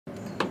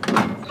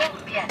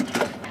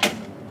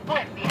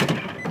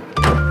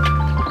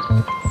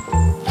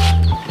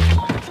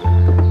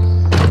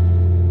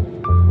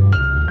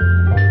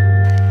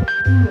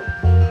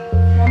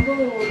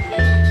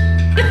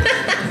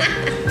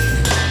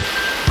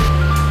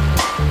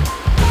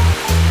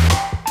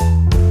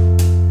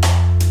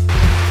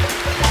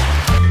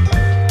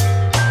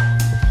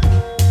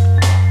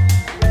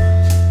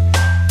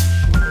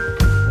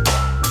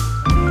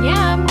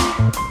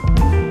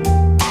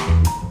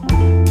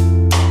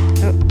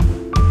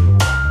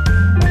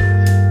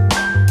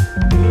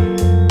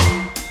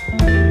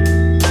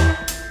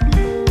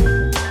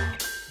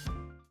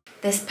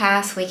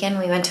past weekend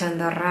we went to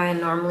Andorra,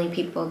 and normally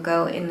people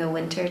go in the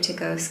winter to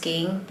go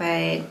skiing,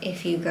 but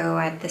if you go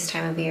at this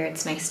time of year,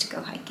 it's nice to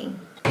go hiking.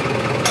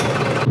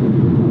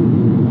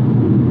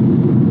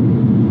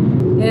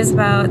 It is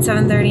about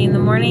 7:30 in the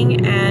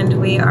morning and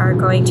we are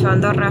going to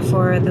Andorra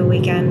for the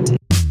weekend.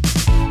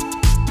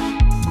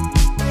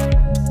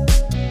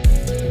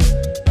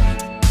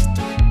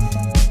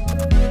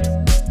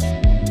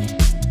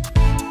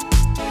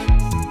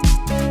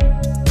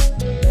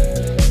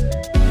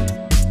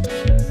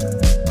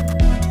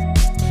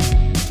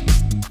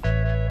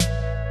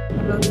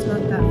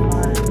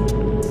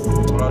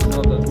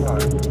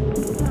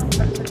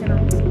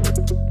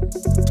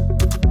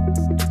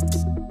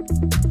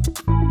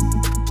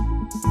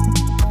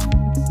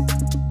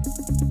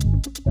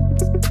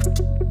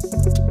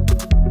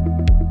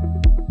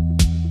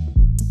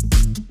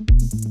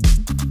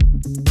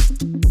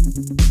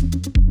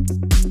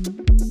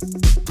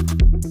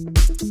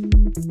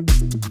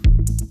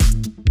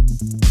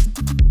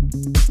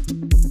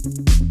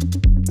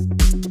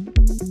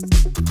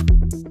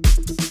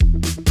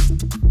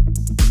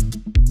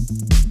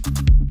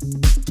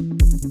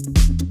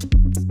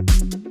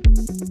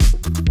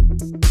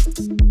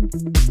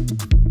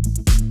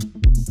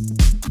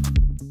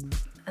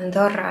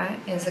 Andorra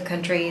is a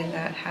country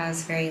that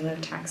has very low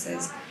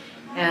taxes,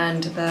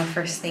 and the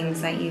first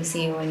things that you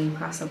see when you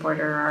cross the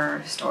border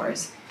are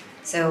stores.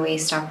 So we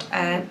stopped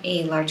at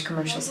a large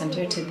commercial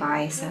center to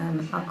buy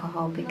some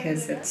alcohol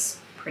because it's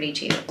pretty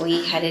cheap.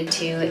 We headed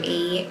to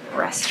a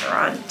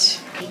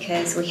restaurant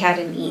because we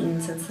hadn't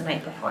eaten since the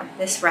night before.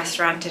 This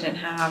restaurant didn't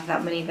have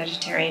that many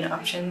vegetarian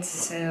options,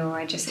 so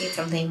I just ate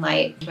something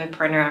light. My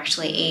partner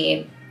actually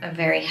ate a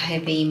very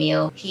heavy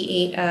meal.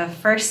 He ate a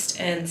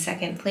first and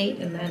second plate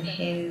and then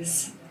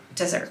his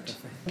dessert.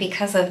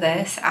 Because of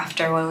this,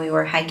 after when we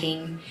were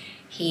hiking,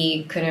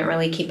 he couldn't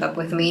really keep up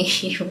with me.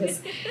 He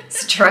was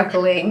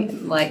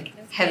struggling, like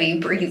heavy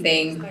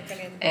breathing,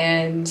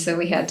 and so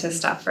we had to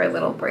stop for a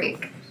little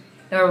break.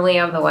 Normally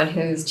I'm the one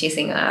who's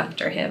chasing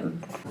after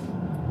him.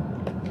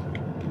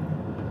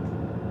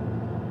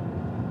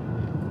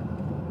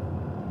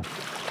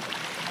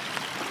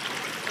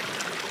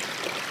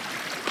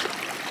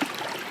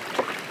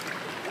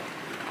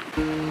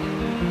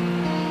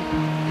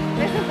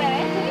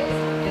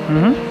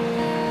 Mm-hmm.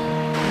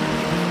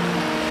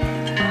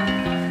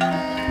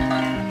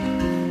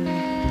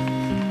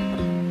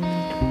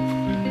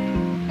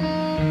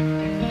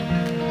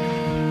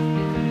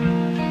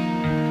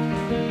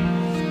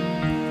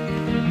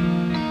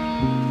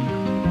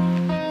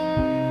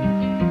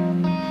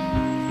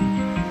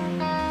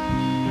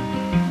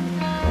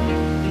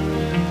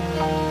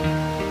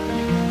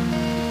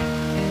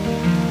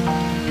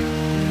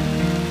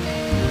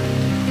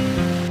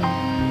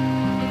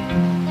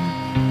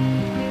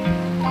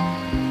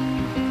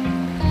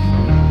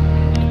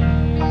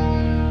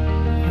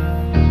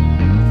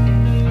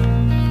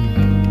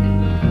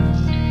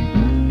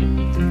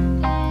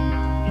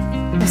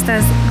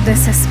 ¿Estás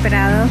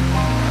desesperado?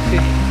 Sí.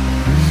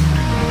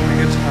 Me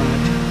quedo sin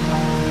leche.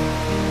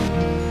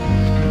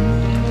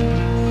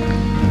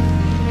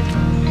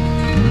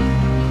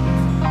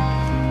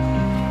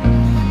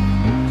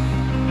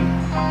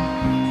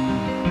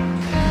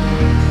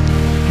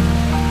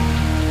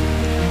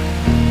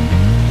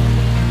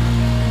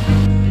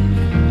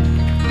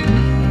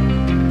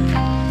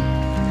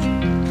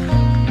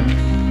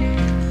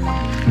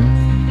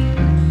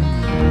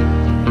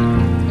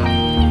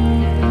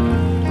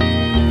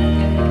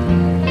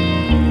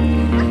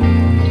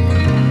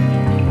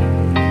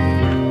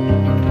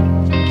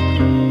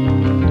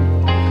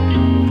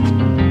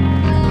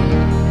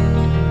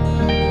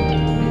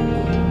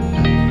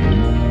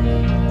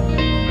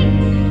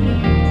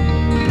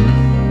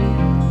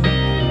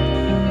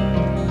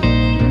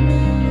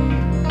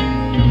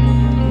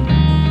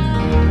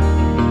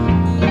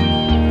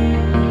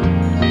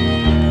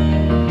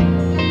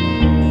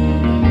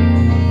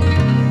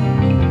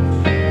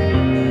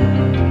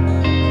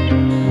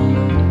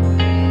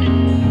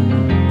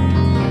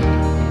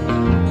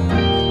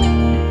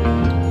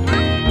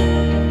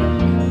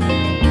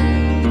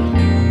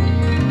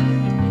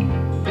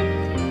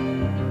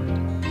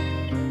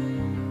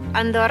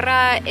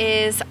 Andorra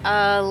is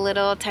a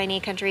little tiny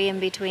country in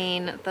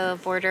between the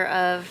border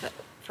of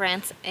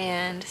France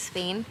and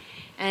Spain,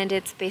 and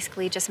it's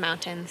basically just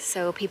mountains.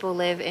 So people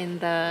live in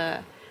the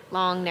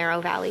long,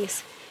 narrow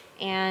valleys,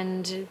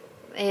 and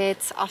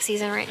it's off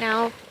season right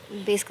now.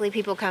 Basically,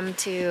 people come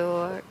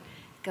to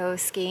go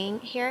skiing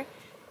here,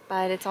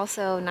 but it's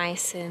also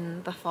nice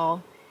in the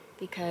fall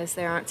because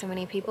there aren't so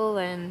many people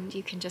and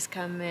you can just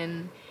come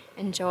and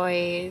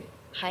enjoy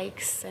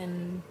hikes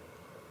and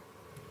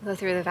go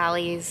through the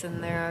valleys,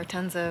 and there are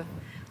tons of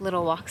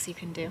little walks you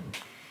can do.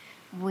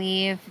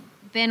 We've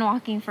been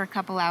walking for a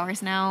couple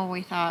hours now.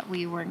 We thought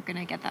we weren't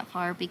gonna get that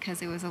far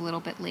because it was a little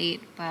bit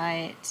late,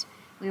 but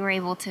we were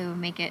able to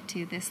make it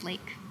to this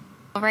lake.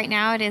 Right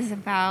now it is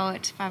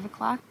about 5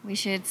 o'clock. We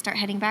should start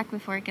heading back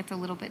before it gets a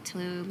little bit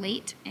too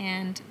late,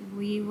 and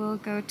we will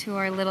go to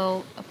our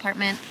little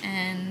apartment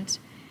and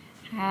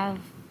have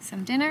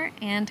some dinner,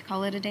 and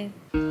call it a day.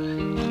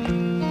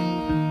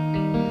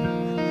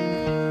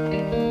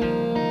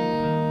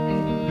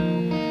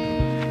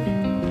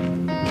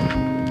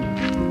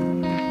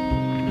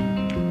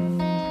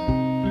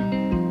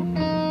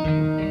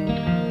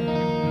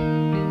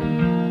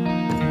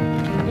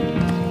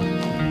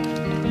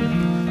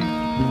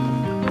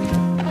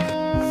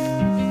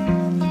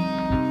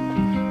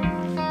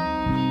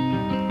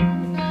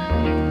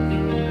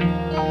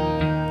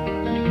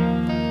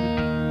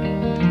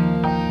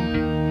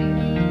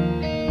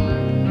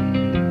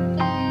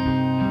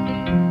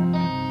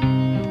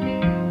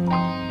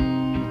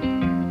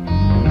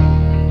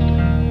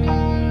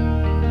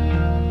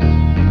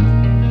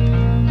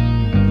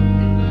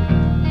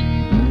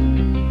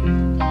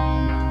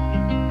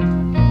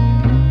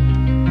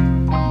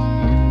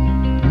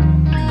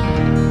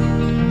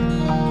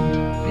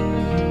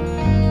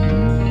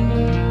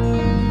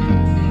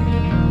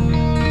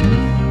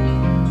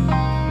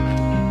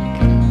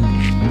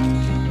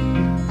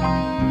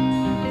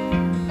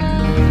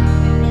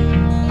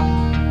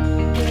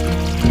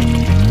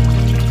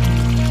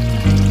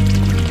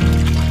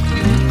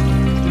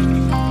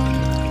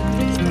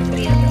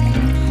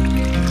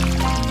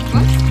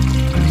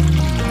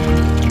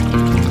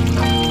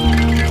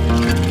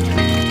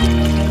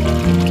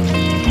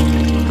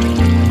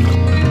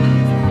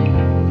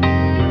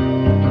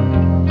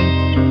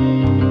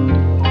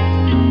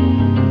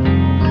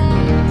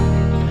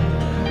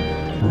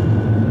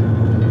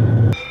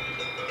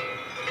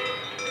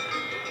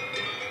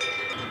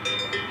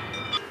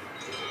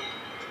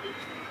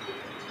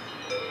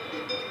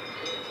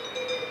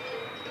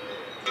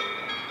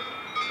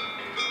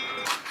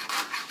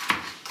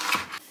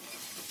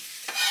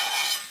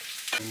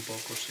 Un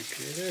poco si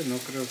quiere, no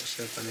creo que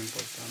sea tan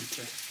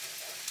importante.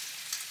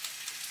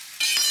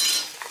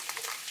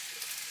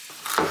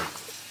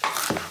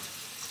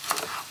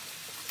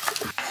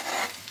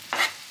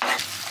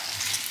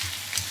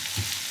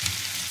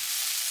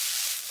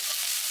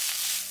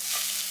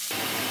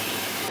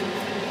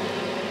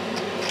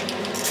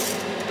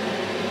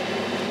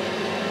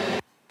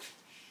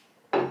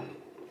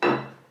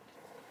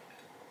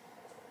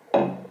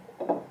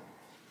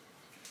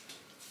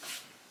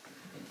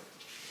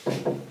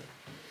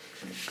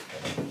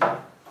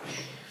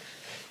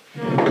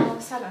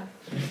 Sala.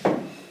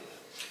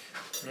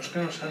 No es que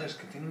no sabe, es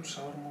que tiene un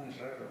sabor muy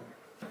raro.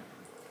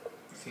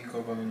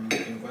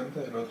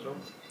 5,50, el otro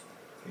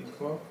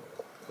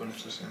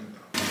 5,60.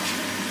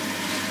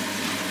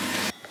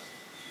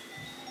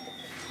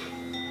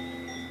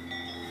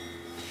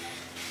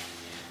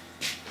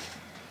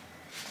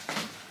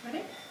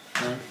 ¿Vale?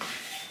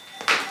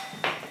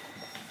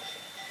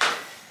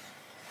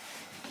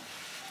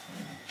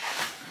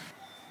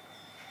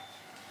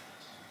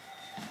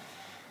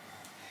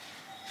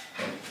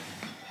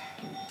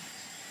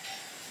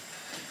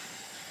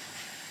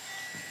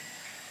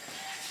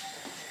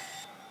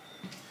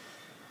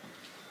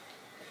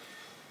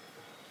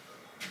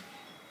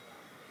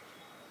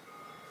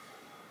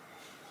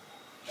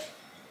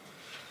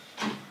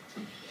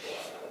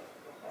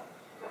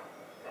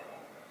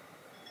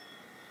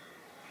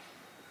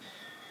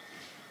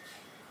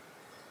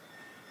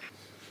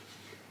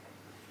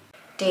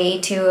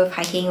 Day 2 of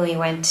hiking, we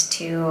went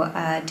to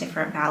a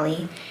different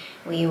valley.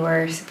 We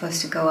were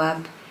supposed to go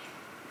up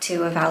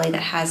to a valley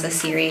that has a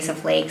series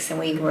of lakes, and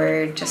we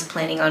were just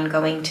planning on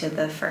going to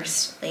the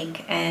first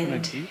lake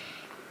and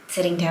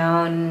sitting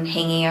down,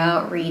 hanging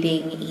out,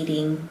 reading,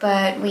 eating.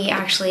 But we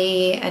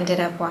actually ended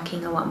up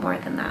walking a lot more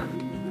than that.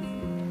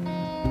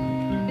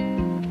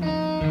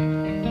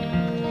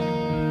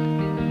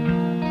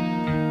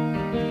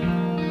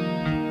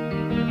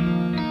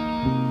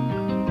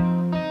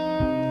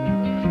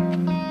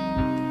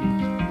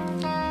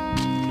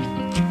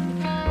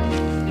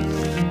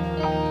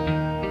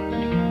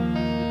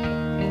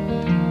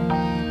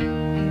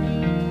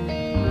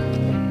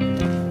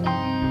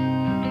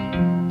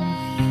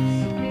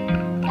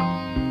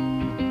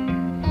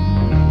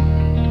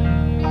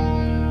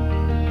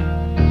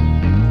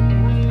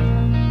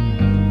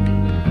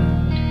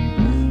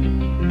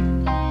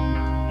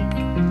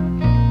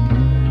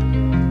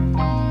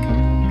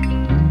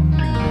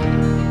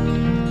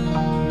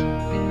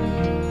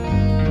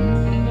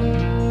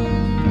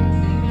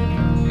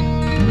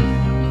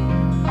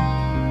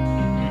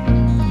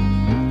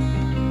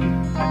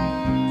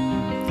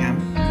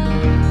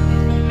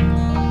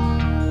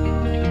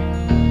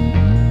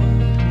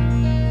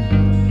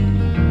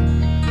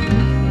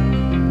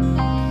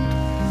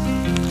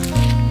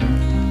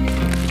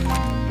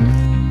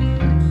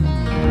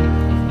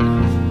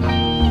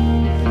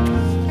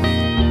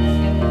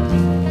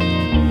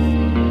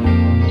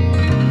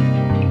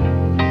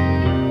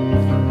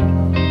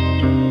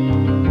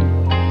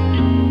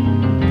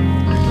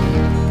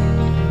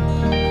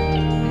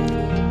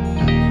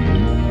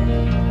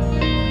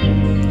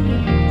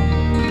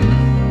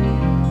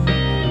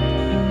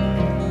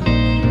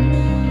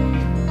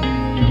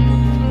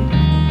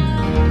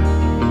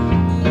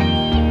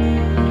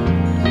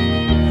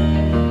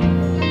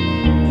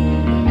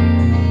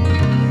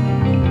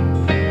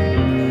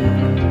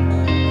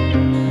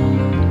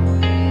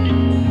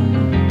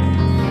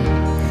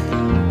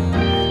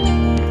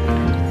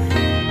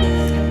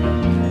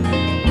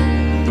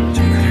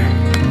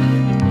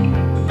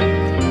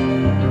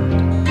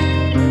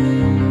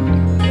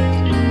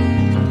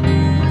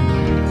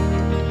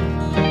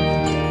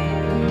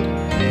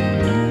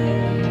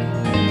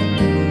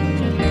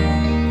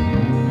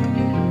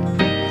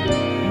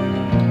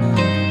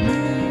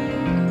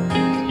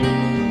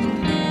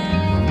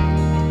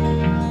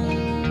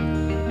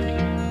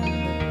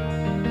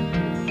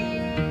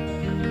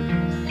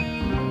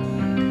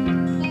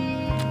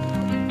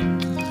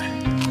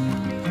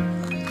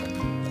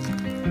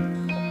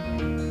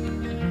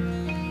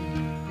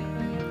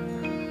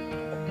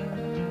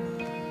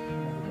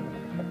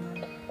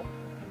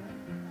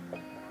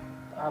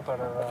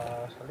 para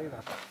la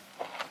salida.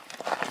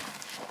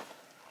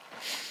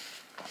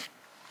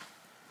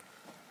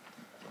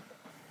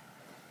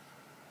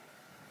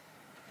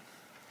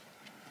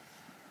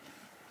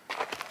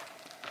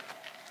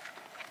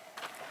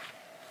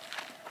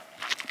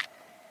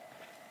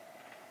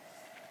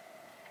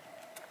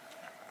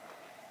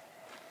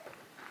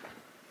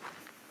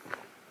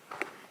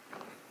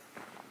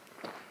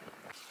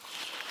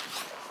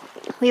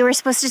 We were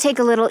supposed to take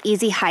a little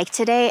easy hike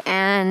today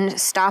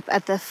and stop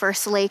at the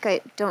first lake.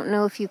 I don't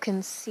know if you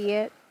can see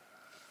it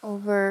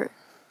over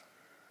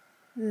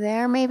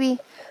there, maybe?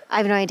 I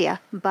have no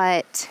idea,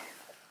 but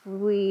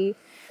we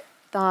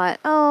thought,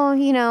 oh,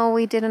 you know,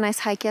 we did a nice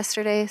hike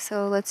yesterday,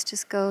 so let's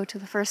just go to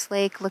the first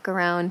lake, look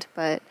around.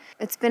 But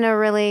it's been a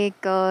really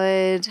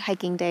good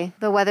hiking day.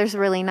 The weather's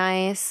really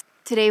nice.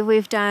 Today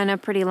we've done a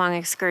pretty long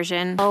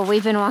excursion. Oh,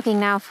 we've been walking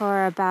now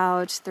for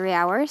about 3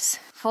 hours,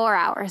 4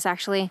 hours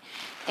actually,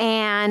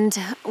 and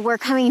we're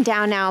coming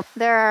down now.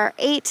 There are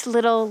 8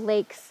 little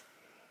lakes,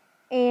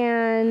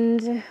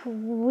 and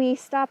we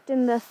stopped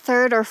in the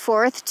 3rd or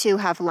 4th to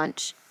have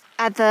lunch.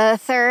 At the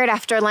 3rd,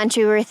 after lunch,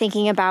 we were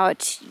thinking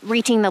about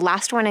reaching the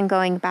last one and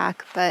going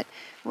back, but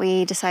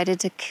we decided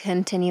to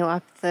continue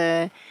up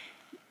the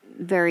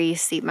very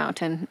steep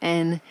mountain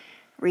and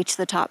reach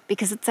the top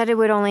because it said it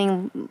would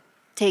only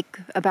take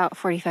about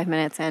 45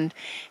 minutes, and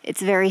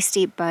it's very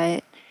steep,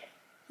 but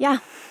yeah,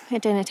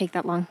 it didn't take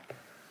that long.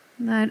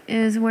 That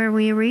is where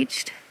we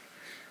reached,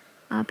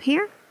 up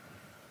here,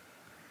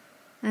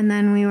 and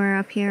then we were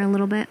up here a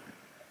little bit,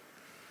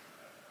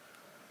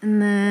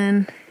 and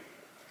then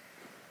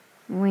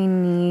we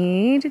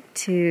need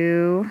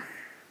to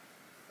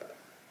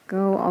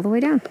go all the way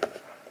down.